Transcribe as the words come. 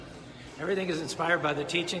Everything is inspired by the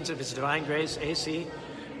teachings of His Divine Grace, A.C.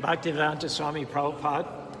 Bhaktivedanta Swami Prabhupada,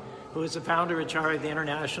 who is the founder and Acharya of the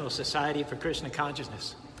International Society for Krishna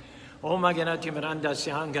Consciousness. Om Aganati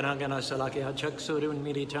Mirandasyan Ganagana Salakya Chaksurun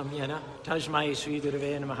Miritam Yena Tajmai Sri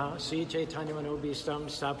Durve Namaha Sri Chaitanya Manobhistam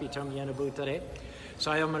Stapitam Yena Bhutare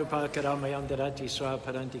Sayam Rupa Karamayam Darati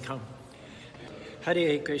Swaparantikam.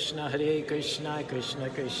 Hare Krishna, Krishna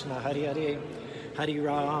Krishna, Hare Hare, Hare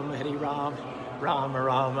Ram, Rama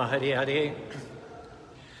Rama, Hare Hare.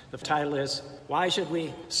 The title is, Why Should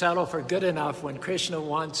We Settle for Good Enough When Krishna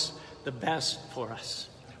Wants the Best for Us?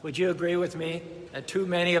 Would you agree with me that too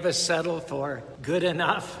many of us settle for good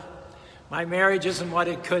enough? My marriage isn't what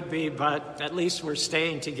it could be, but at least we're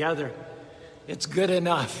staying together. It's good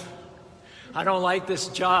enough. I don't like this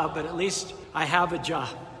job, but at least I have a job.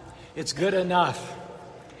 It's good enough.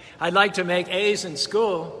 I'd like to make A's in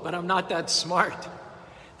school, but I'm not that smart.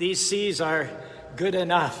 These C's are good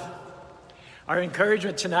enough. Our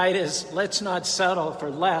encouragement tonight is, let's not settle for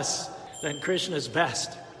less than Krishna's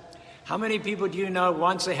best. How many people do you know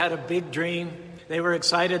once they had a big dream, they were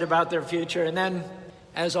excited about their future, and then,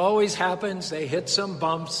 as always happens, they hit some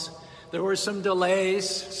bumps, there were some delays,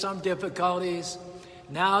 some difficulties.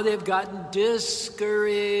 Now they've gotten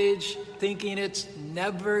discouraged, thinking it's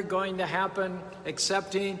never going to happen,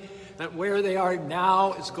 accepting that where they are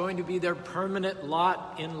now is going to be their permanent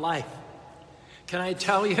lot in life. Can I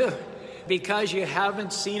tell you, because you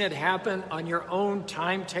haven't seen it happen on your own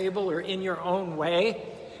timetable or in your own way,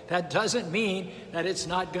 that doesn't mean that it's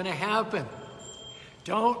not going to happen.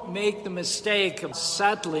 Don't make the mistake of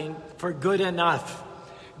settling for good enough.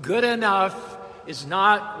 Good enough is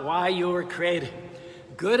not why you were created.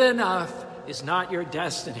 Good enough is not your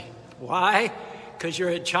destiny. Why? Because you're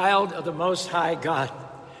a child of the Most High God.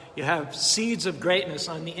 You have seeds of greatness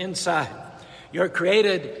on the inside. You're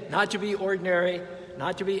created not to be ordinary,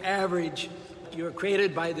 not to be average. You're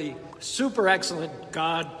created by the super excellent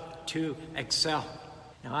God to excel.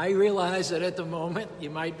 Now, I realize that at the moment you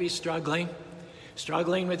might be struggling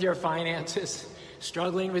with your finances,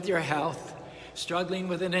 struggling with your health, struggling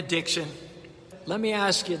with an addiction. Let me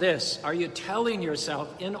ask you this. Are you telling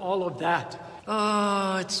yourself in all of that,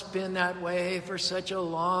 oh, it's been that way for such a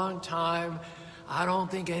long time. I don't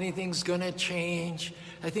think anything's going to change.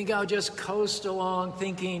 I think I'll just coast along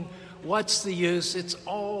thinking, what's the use? It's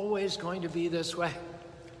always going to be this way.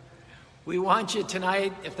 We want you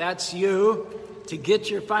tonight, if that's you, to get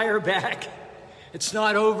your fire back. It's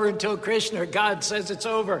not over until Krishna or God says it's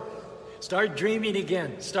over. Start dreaming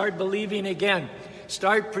again. Start believing again.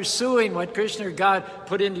 Start pursuing what Krishna or God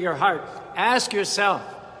put into your heart. Ask yourself,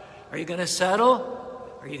 are you going to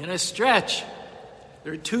settle? Or are you going to stretch?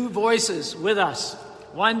 There are two voices with us.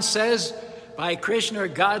 One says, by Krishna or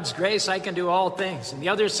God's grace, I can do all things. And the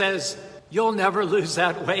other says, you'll never lose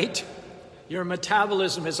that weight. Your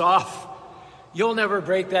metabolism is off. You'll never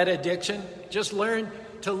break that addiction. Just learn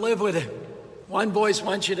to live with it. One voice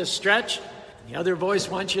wants you to stretch. And the other voice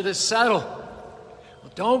wants you to settle.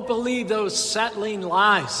 Don't believe those settling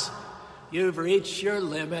lies. You've reached your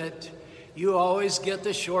limit. You always get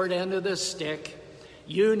the short end of the stick.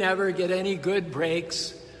 You never get any good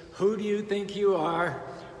breaks. Who do you think you are?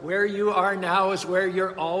 Where you are now is where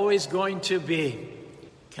you're always going to be.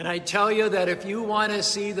 Can I tell you that if you want to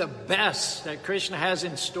see the best that Krishna has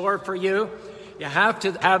in store for you, you have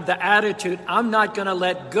to have the attitude, I'm not going to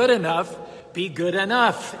let good enough be good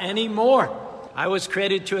enough anymore. I was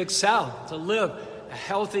created to excel, to live a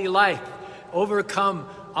healthy life, overcome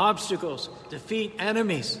obstacles, defeat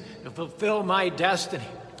enemies, to fulfill my destiny.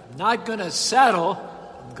 I'm not going to settle.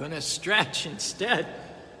 I'm going to stretch instead.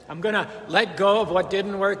 I'm going to let go of what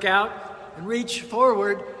didn't work out and reach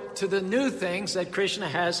forward to the new things that Krishna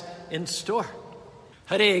has in store.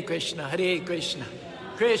 Hare Krishna,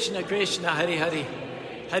 Krishna Krishna, Hare Hare,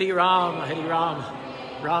 Hare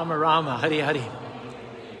Rama, Rama Rama, Hare Hare.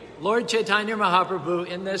 Lord Chaitanya Mahaprabhu,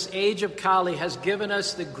 in this age of Kali, has given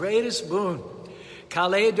us the greatest boon.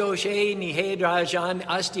 Kale doshe nihedrajan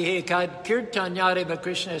astihekad kirtanyareva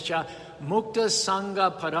krishnascha mukta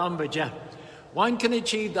sangha parambaja. One can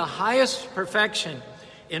achieve the highest perfection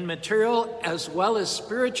in material as well as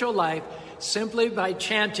spiritual life simply by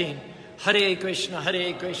chanting Hare Krishna,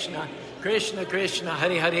 Krishna Krishna,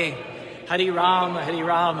 Hare Hare, Hare Rama,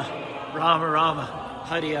 Rama Rama,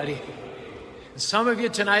 Hare Hare. Some of you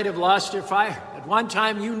tonight have lost your fire. At one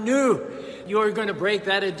time you knew you were going to break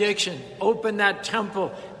that addiction, open that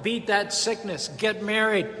temple, beat that sickness, get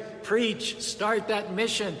married, preach, start that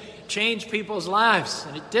mission, change people's lives.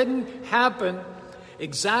 And it didn't happen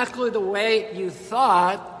exactly the way you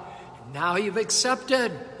thought. Now you've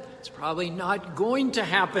accepted. It's probably not going to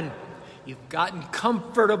happen. You've gotten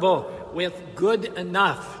comfortable with good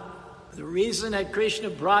enough. The reason that Krishna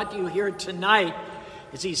brought you here tonight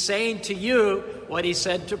is he's saying to you what he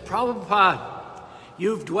said to Prabhupada.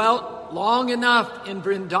 You've dwelt long enough in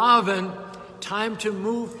Vrindavan, time to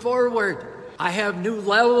move forward. I have new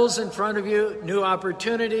levels in front of you, new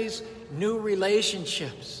opportunities, new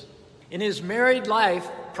relationships. In his married life,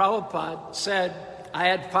 Prabhupada said, I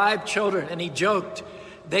had 5 children, and he joked,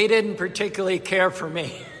 they didn't particularly care for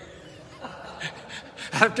me.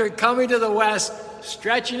 After coming to the West,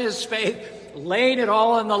 stretching his faith, laying it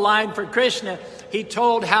all on the line for Krishna, he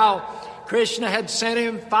told how Krishna had sent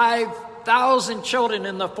him 5,000 children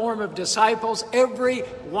in the form of disciples, every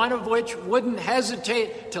one of which wouldn't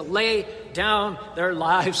hesitate to lay down their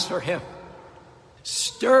lives for him.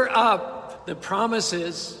 Stir up the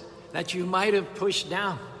promises that you might have pushed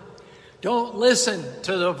down. Don't listen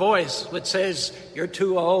to the voice that says you're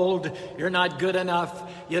too old, you're not good enough,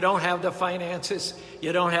 you don't have the finances,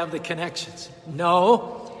 you don't have the connections.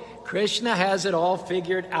 No, Krishna has it all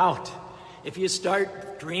figured out. If you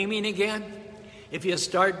start dreaming again, if you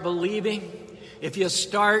start believing, if you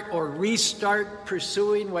start or restart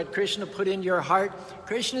pursuing what Krishna put in your heart,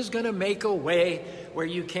 Krishna's going to make a way where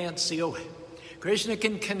you can't see a way. Krishna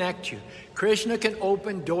can connect you. Krishna can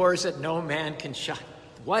open doors that no man can shut.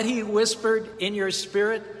 What he whispered in your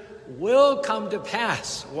spirit will come to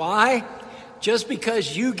pass. Why? Just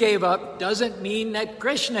because you gave up doesn't mean that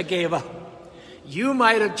Krishna gave up. You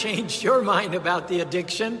might have changed your mind about the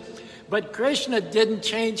addiction, but Krishna didn't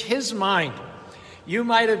change his mind. You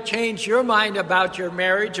might have changed your mind about your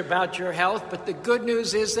marriage, about your health, but the good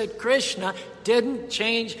news is that Krishna didn't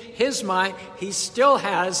change his mind. He still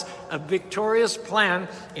has a victorious plan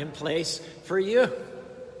in place for you.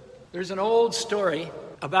 There's an old story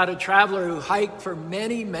about a traveler who hiked for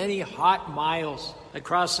many, many hot miles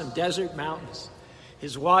across some desert mountains.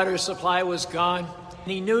 His water supply was gone,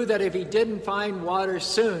 and he knew that if he didn't find water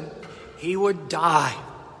soon, he would die.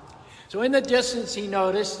 So in the distance, he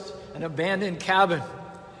noticed an abandoned cabin.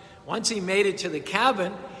 Once he made it to the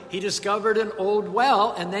cabin, he discovered an old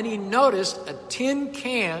well, and then he noticed a tin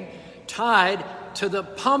can tied to the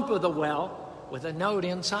pump of the well with a note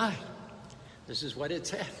inside. This is what it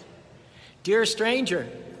said. Dear stranger,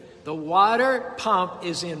 the water pump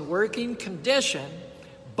is in working condition,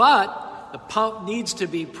 but the pump needs to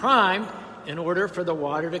be primed in order for the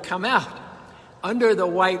water to come out. Under the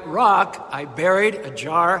white rock, I buried a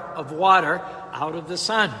jar of water out of the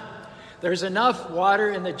sun. There's enough water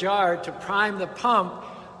in the jar to prime the pump,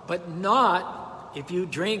 but not if you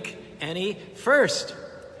drink any first.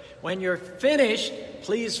 When you're finished,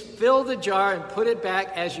 please fill the jar and put it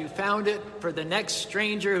back as you found it for the next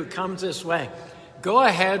stranger who comes this way. Go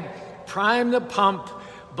ahead, prime the pump.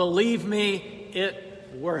 Believe me,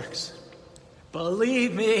 it works.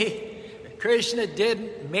 Believe me, Krishna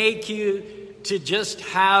didn't make you to just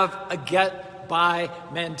have a get-by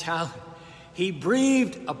mentality. He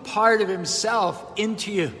breathed a part of himself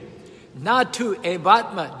into you. Natu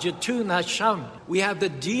evatma jatu nasham. We have the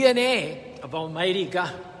DNA of Almighty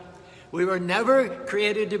God. We were never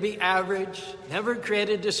created to be average, never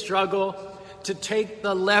created to struggle, to take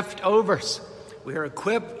the leftovers. We are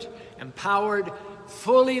equipped, empowered,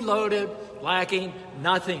 fully loaded, lacking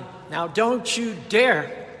nothing. Now don't you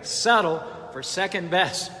dare settle for second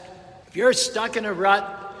best. If you're stuck in a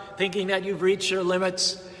rut, thinking that you've reached your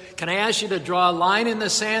limits, can I ask you to draw a line in the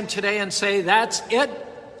sand today and say, that's it?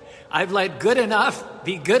 I've let good enough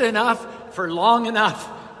be good enough for long enough.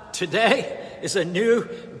 Today is a new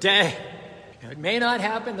day. It may not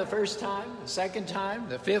happen the first time, the second time,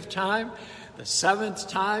 the 5th time, the 7th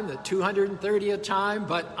time, the 230th time,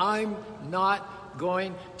 but I'm not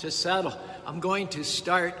going to settle. I'm going to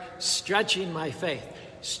start stretching my faith,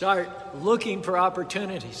 start looking for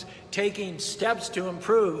opportunities, taking steps to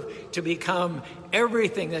improve, to become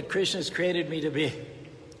everything that Krishna has created me to be.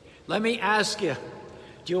 Let me ask you,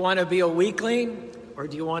 do you want to be a weakling or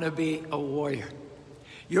do you want to be a warrior?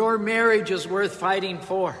 Your marriage is worth fighting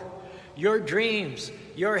for. Your dreams,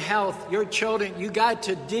 your health, your children, you got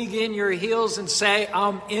to dig in your heels and say,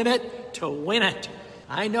 I'm in it to win it.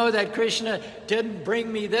 I know that Krishna didn't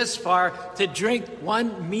bring me this far to drink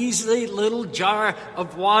one measly little jar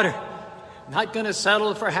of water. I'm not going to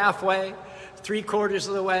settle for halfway, 3/4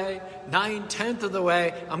 of the way, 9/10 of the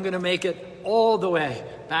way. I'm going to make it all the way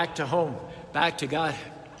back to home, back to God.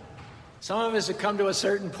 Some of us have come to a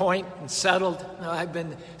certain point and settled. I've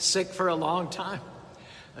been sick for a long time.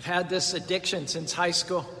 I've had this addiction since high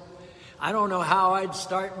school. I don't know how I'd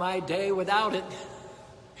start my day without it.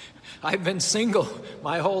 I've been single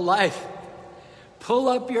my whole life. Pull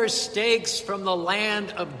up your stakes from the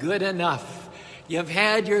land of good enough. You've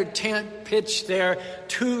had your tent pitched there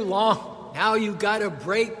too long. Now you've got to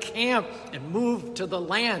break camp and move to the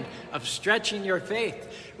land of stretching your faith,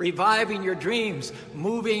 reviving your dreams,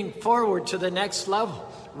 moving forward to the next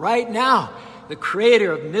level. Right now, the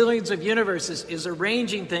creator of millions of universes is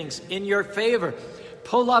arranging things in your favor.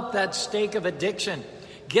 Pull up that stake of addiction.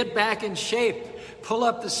 Get back in shape. Pull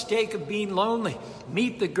up the stake of being lonely.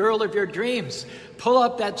 Meet the girl of your dreams. Pull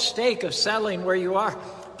up that stake of settling where you are.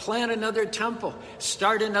 Plant another temple.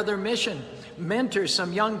 Start another mission. Mentor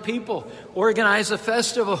some young people. Organize a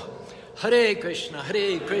festival. Hare Krishna,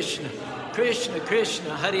 Krishna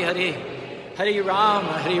Krishna, Hare Hare, Hare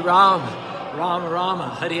Rama, Rama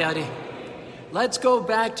Rama, Hare Hare. Let's go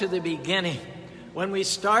back to the beginning. When we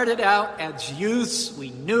started out as youths,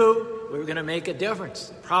 we knew we were going to make a difference.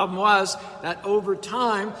 The problem was that over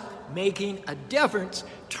time, making a difference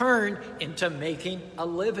turned into making a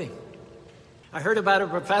living. I heard about a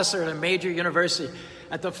professor at a major university.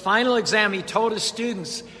 At the final exam, he told his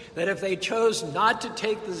students that if they chose not to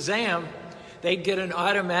take the exam, they'd get an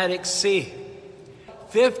automatic C.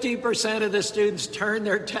 50% of the students turned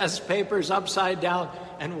their test papers upside down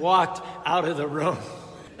and walked out of the room,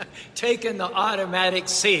 taking the automatic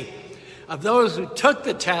C. Of those who took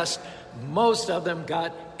the test, most of them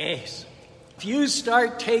got A's. If you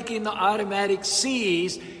start taking the automatic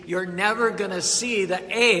C's, you're never going to see the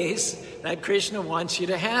A's that Krishna wants you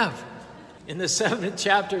to have. In the 7th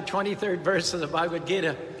chapter, 23rd verse of the Bhagavad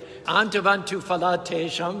Gita, Antavantu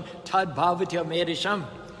falatesham tad bhavatya medisham.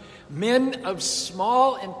 Men of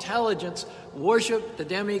small intelligence worship the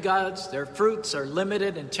demigods. Their fruits are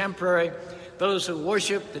limited and temporary. Those who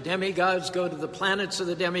worship the demigods go to the planets of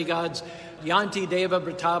the demigods. Yanti deva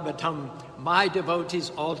bratabatam. My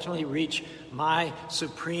devotees ultimately reach my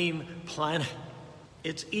supreme planet.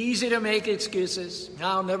 It's easy to make excuses.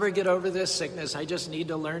 I'll never get over this sickness. I just need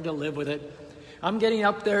to learn to live with it. I'm getting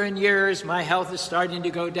up there in years. My health is starting to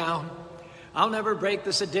go down. I'll never break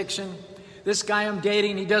this addiction. This guy I'm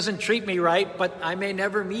dating, he doesn't treat me right, but I may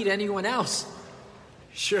never meet anyone else.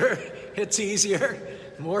 Sure, it's easier,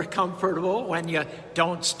 more comfortable when you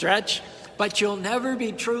don't stretch, but you'll never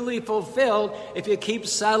be truly fulfilled if you keep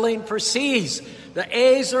settling for C's. The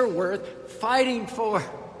A's are worth fighting for.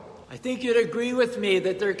 I think you'd agree with me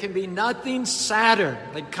that there can be nothing sadder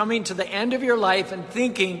than coming to the end of your life and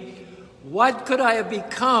thinking, what could I have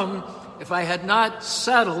become if I had not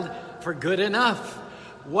settled for good enough?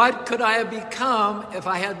 What could I have become if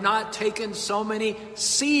I had not taken so many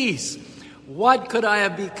C's? What could I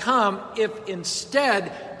have become if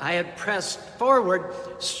instead I had pressed forward,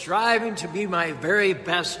 striving to be my very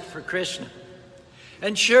best for Krishna?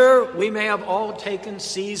 And sure, we may have all taken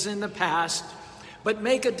C's in the past, but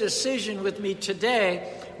make a decision with me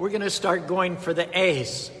today. We're going to start going for the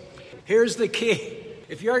A's. Here's the key.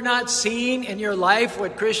 If you're not seeing in your life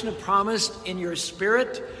what Krishna promised in your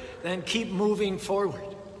spirit, then keep moving forward.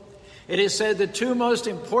 It is said the two most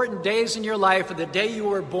important days in your life are the day you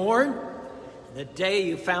were born and the day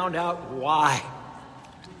you found out why.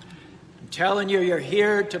 I'm telling you, you're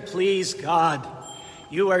here to please God.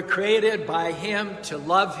 You are created by Him to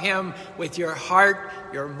love Him with your heart,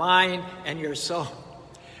 your mind, and your soul.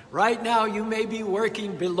 Right now, you may be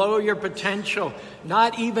working below your potential,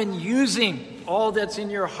 not even using all that's in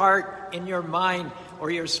your heart, in your mind,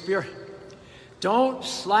 or your spirit. Don't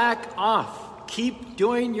slack off. Keep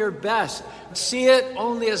doing your best. See it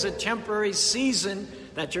only as a temporary season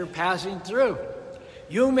that you're passing through.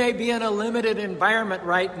 You may be in a limited environment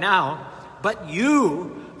right now, but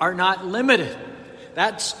you are not limited.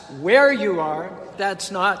 That's where you are. That's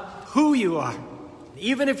not who you are.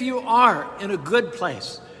 Even if you are in a good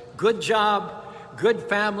place, good job, good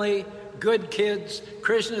family, good kids,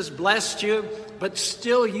 Krishna's blessed you, but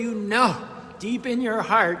still you know deep in your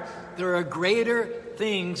heart there are greater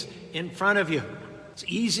things in front of you. It's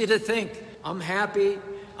easy to think, I'm happy,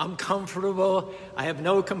 I'm comfortable, I have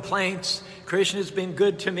no complaints, Krishna's been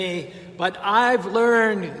good to me, but I've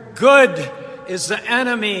learned good is the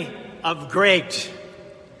enemy of great.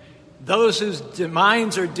 Those whose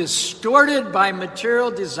minds are distorted by material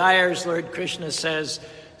desires, Lord Krishna says,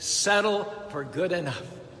 settle for good enough.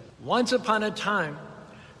 Once upon a time,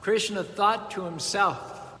 Krishna thought to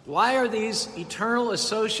himself, why are these eternal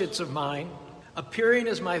associates of mine, appearing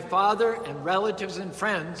as my father and relatives and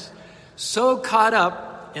friends, so caught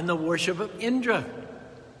up in the worship of Indra?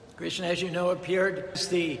 Krishna, as you know, appeared as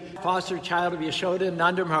the foster child of Yashoda and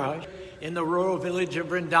Nanda Maharaj in the rural village of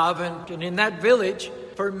Vrindavan. And in that village,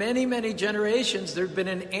 for many, many generations, there had been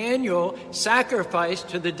an annual sacrifice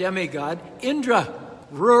to the demigod Indra.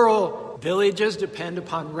 Rural villages depend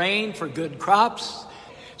upon rain for good crops.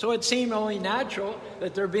 So it seemed only natural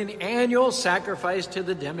that there be an annual sacrifice to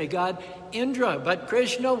the demigod Indra. But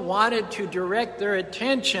Krishna wanted to direct their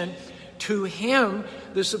attention to him,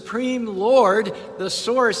 the Supreme Lord, the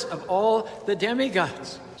source of all the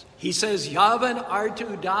demigods. He says, Yavan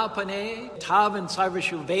artu dapane tavan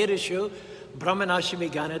sarvashu vedashu brahmanashami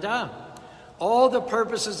ganada. All the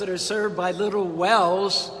purposes that are served by little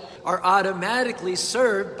wells are automatically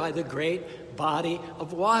served by the great body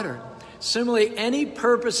of water. Similarly, any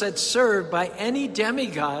purpose that's served by any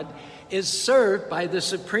demigod is served by the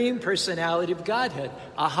Supreme Personality of Godhead.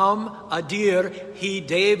 Aham adir hi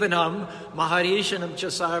devanam maharishanam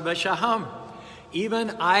chasarva shaham.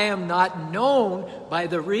 Even I am not known by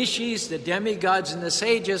the rishis, the demigods, and the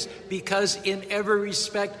sages, because in every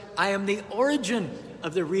respect I am the origin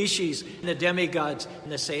of the rishis, and the demigods,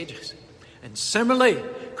 and the sages. And similarly,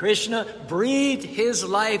 Krishna breathed his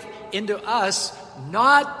life into us,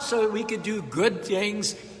 not so that we could do good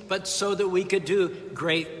things, but so that we could do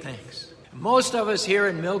great things. Most of us here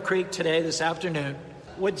in Mill Creek today, this afternoon,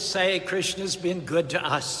 would say Krishna's been good to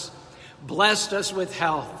us. Blessed us with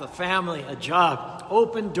health, a family, a job,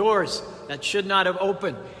 opened doors that should not have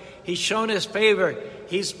opened. He's shown us favor.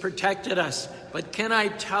 He's protected us. But can I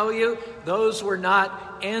tell you, those were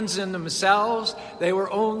not ends in themselves. They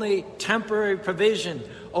were only temporary provision,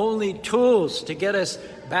 only tools to get us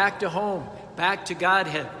back to home, back to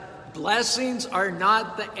Godhead. Blessings are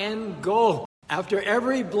not the end goal. After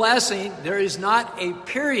every blessing, there is not a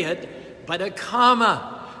period, but a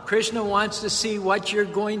comma. Krishna wants to see what you're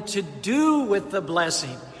going to do with the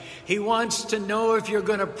blessing. He wants to know if you're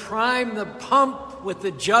going to prime the pump with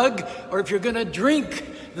the jug or if you're going to drink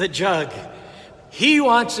the jug. He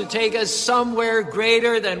wants to take us somewhere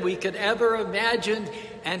greater than we could ever imagine,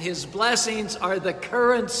 and his blessings are the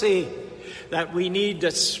currency that we need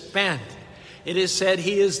to spend. It is said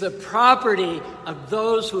he is the property of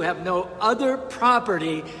those who have no other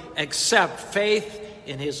property except faith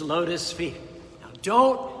in his lotus feet. Now,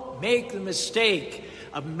 don't make the mistake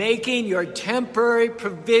of making your temporary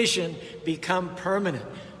provision become permanent.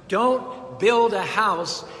 Don't build a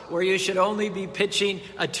house where you should only be pitching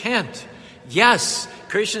a tent. Yes,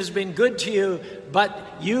 Krishna's been good to you, but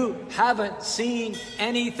you haven't seen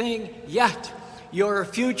anything yet. Your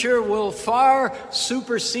future will far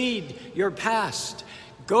supersede your past.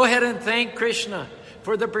 Go ahead and thank Krishna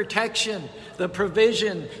for the protection, the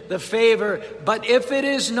provision, the favor. But if it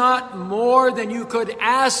is not more than you could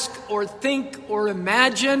ask or think or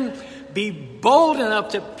imagine, be bold enough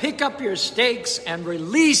to pick up your stakes and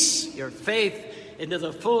release your faith into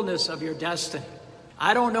the fullness of your destiny.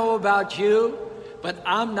 I don't know about you, but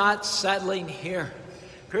I'm not settling here.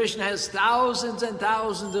 Krishna has thousands and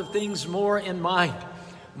thousands of things more in mind.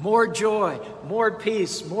 More joy, more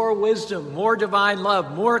peace, more wisdom, more divine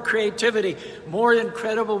love, more creativity, more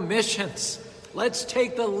incredible missions. Let's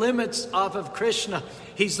take the limits off of Krishna.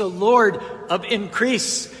 He's the Lord of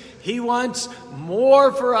increase. He wants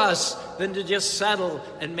more for us than to just settle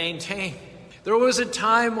and maintain. There was a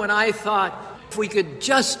time when I thought if we could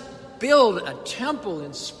just build a temple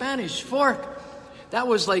in Spanish Fork, that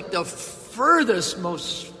was like the furthest,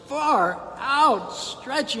 most far out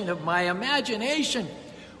stretching of my imagination.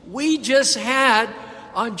 We just had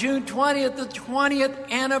on June 20th, the 20th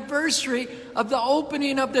anniversary of the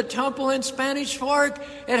opening of the temple in Spanish Fork.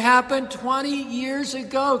 It happened 20 years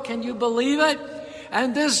ago. Can you believe it?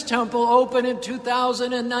 And this temple opened in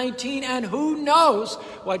 2019, and who knows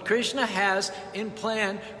what Krishna has in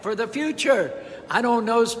plan for the future. I don't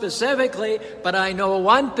know specifically, but I know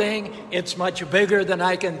one thing: it's much bigger than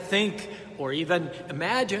I can think or even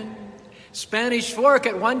imagine. Spanish Fork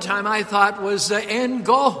at one time I thought was the end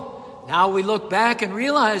goal. Now we look back and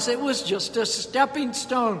realize it was just a stepping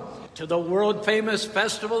stone to the world-famous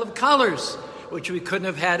Festival of Colors, which we couldn't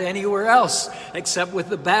have had anywhere else except with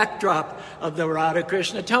the backdrop of the Radha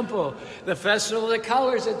Krishna temple. The Festival of the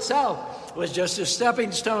Colors itself was just a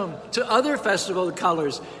stepping stone to other Festival of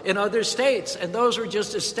Colors in other states, and those were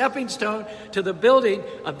just a stepping stone to the building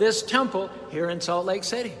of this temple here in Salt Lake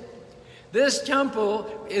City. This temple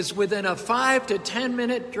is within a 5 to 10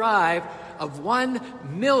 minute drive of 1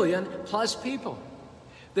 million plus people.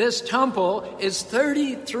 This temple is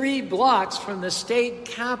 33 blocks from the state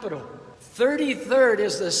capitol. 33rd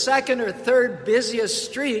is the second or third busiest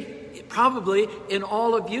street probably in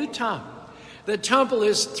all of Utah. The temple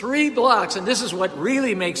is 3 blocks, and this is what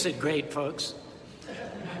really makes it great, folks.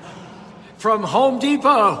 From Home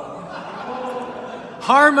Depot,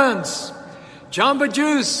 Harmon's, Jamba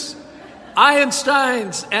Juice,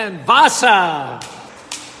 Einstein's, and Vasa.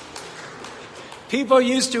 People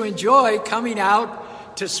used to enjoy coming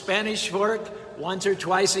out to Spanish Fork once or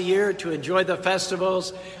twice a year to enjoy the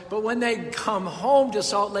festivals. But when they come home to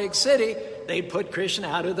Salt Lake City, they put Krishna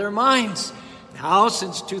out of their minds. Now,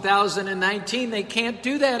 since 2019, they can't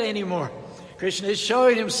do that anymore. Krishna is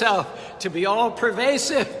showing himself to be all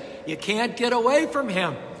pervasive. You can't get away from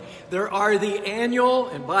him. There are the annual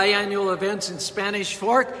and biannual events in Spanish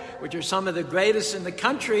Fork, which are some of the greatest in the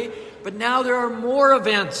country, but now there are more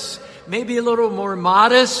events, maybe a little more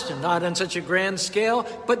modest and not on such a grand scale,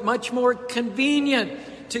 but much more convenient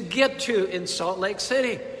to get to in Salt Lake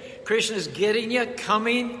City. Krishna is getting you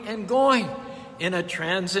coming and going in a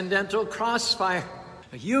transcendental crossfire.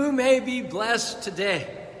 You may be blessed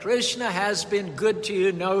today. Krishna has been good to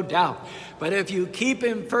you, no doubt. But if you keep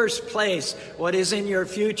in first place, what is in your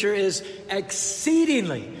future is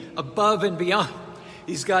exceedingly above and beyond.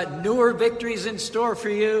 He's got newer victories in store for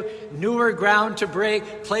you, newer ground to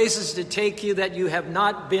break, places to take you that you have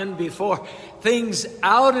not been before. Things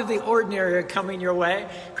out of the ordinary are coming your way.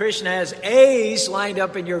 Krishna has A's lined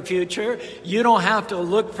up in your future. You don't have to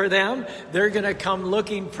look for them. They're going to come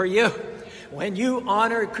looking for you. When you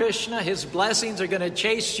honor Krishna, his blessings are going to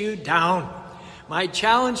chase you down. My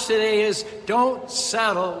challenge today is don't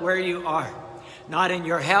settle where you are. Not in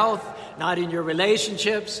your health, not in your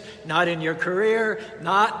relationships, not in your career,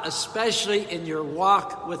 not especially in your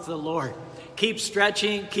walk with the Lord. Keep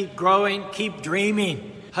stretching, keep growing, keep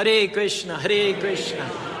dreaming. Hare Krishna,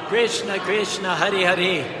 Krishna Krishna, Hare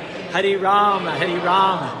Hare, Hare Rama,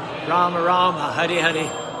 Rama Rama, Hare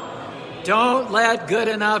Hare. Don't let good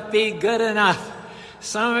enough be good enough.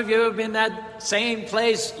 Some of you have been in that same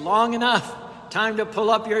place long enough. Time to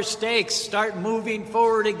pull up your stakes, start moving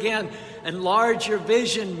forward again. Enlarge your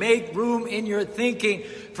vision, make room in your thinking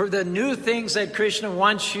for the new things that Krishna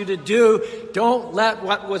wants you to do. Don't let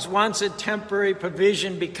what was once a temporary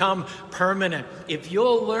provision become permanent. If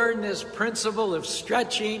you'll learn this principle of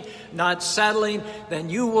stretching, not settling,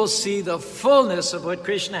 then you will see the fullness of what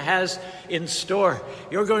Krishna has in store.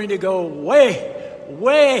 You're going to go way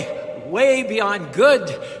beyond good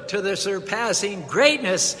to the surpassing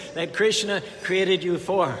greatness that Krishna created you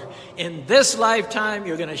for. In this lifetime,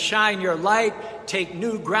 you're going to shine your light, take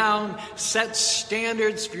new ground, set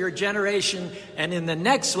standards for your generation, and in the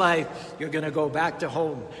next life, you're going to go back to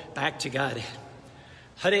home, back to God.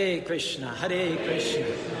 Hare Krishna,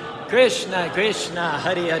 Krishna Krishna,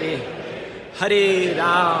 Hare Hare, Hare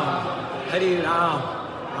Ram,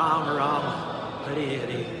 Ram Rama, Hare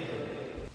Hare.